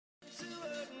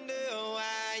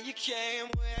you came,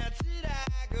 where did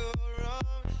I go wrong?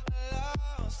 I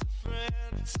lost a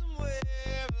friend somewhere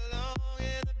along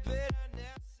in the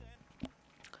bitterness.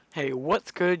 Hey, what's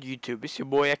good, YouTube? It's your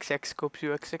boy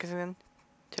XXScopes2XX again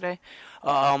today.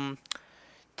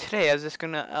 Today I was just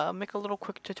gonna make a little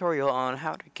quick tutorial on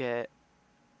how to get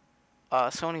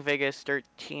Sony Vegas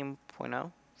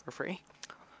 13.0 for free.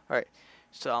 Alright,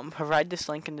 so I'm gonna provide this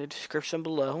link in the description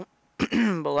below.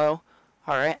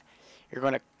 Alright, you're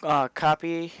gonna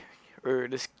copy or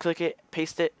just click it,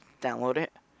 paste it, download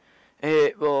it.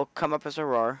 It will come up as a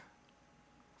RAR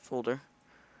folder.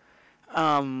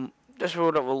 This is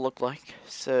what it will look like.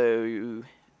 So you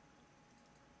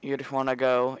just want to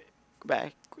go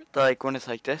back, like when it's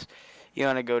like this, you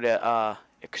want to go to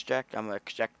extract. I'm gonna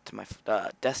extract to my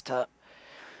desktop.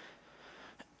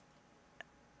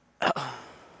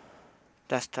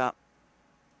 Desktop.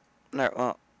 There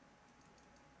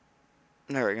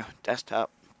we go. Desktop.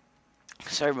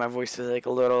 Sorry, my voice is like a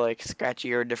little like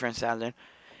scratchy or different sounding.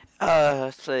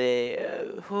 Say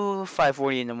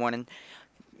 5:40 in the morning.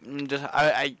 Just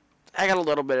I got a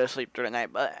little bit of sleep through the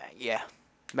night, but yeah,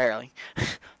 barely,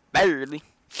 barely.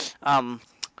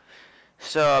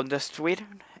 So I'm just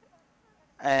waiting,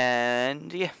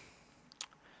 and yeah.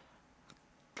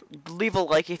 Leave a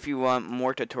like if you want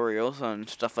more tutorials on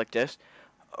stuff like this,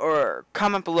 or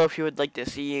comment below if you would like to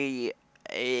see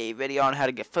a video on how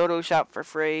to get Photoshop for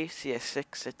free,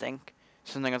 CS6 I think,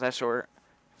 something of that sort.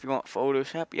 If you want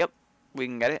Photoshop, yep, we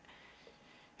can get it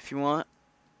if you want.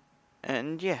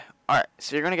 And yeah, alright,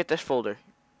 so you're gonna get this folder.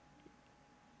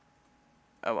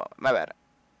 Oh well, my bad.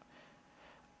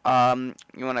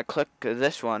 You wanna click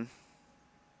this one.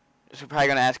 It's probably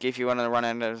gonna ask you if you want to run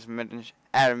it as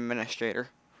administrator.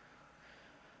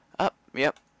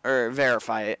 Yep, or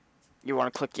verify it. You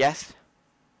want to click yes.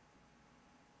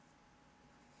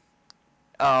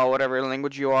 Whatever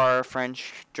language you are,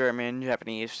 French, German,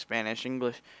 Japanese, Spanish,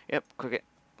 English. Yep, click it.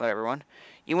 Whatever one.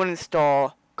 You want to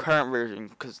install current version,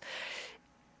 because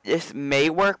this may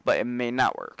work, but it may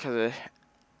not work, because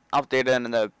updated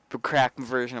and the cracked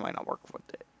version might not work with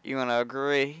it. You want to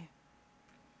agree.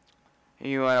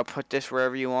 You want to put this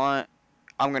wherever you want.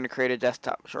 I'm going to create a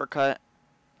desktop shortcut.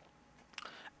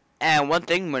 And one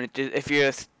thing, if you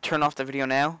just turn off the video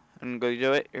now and go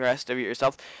do it, the rest of it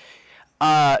yourself,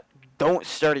 don't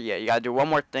start it yet. You gotta do one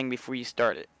more thing before you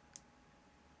start it.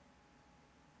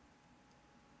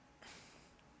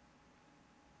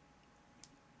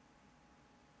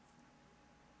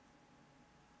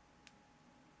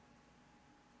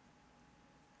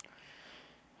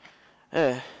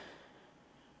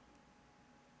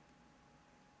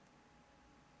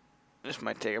 This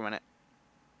might take a minute.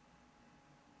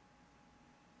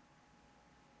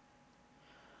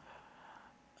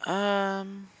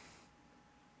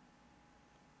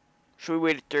 Should we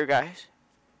wait it through, guys?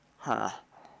 Huh.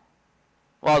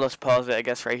 Well, let's pause it, I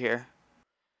guess, right here.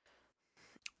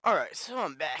 Alright, so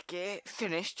I'm back. It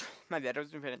finished. My bad, I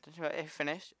wasn't paying attention, but it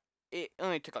finished. It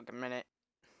only took like a minute.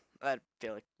 I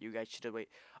feel like you guys should wait.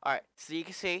 Alright, so you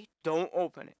can see, don't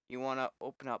open it. You want to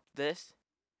open up this.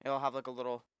 It'll have like a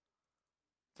little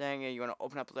thing, and you want to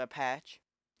open up the patch.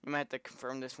 You might have to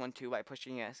confirm this one too by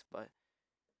pushing yes, but...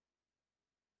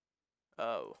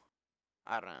 Oh.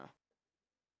 I don't know.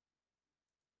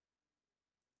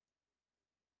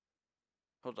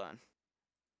 Hold on.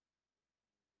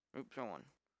 Oops, wrong one.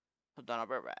 Hold on, I'll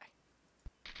be right back.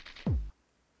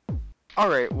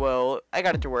 Alright, well, I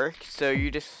got it to work. So you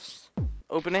just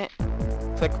open it,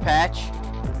 click patch.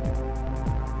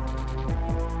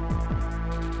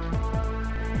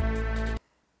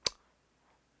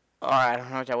 Alright, I don't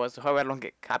know what that was. I hope I don't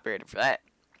get copyrighted for that.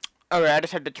 Alright, I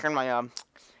just had to turn my,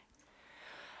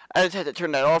 I just had to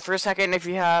turn that off for a second. If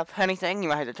you have anything, you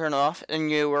might have to turn it off.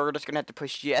 And you are just going to have to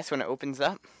push yes when it opens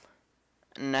up.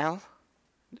 And now,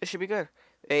 this should be good.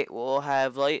 It will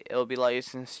have light. It will be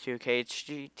licensed to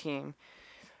KHG team.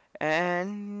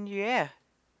 And yeah.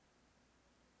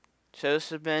 So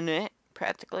this has been it,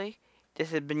 practically.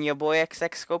 This has been your boy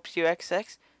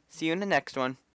XXScopes2XX. See you in the next one.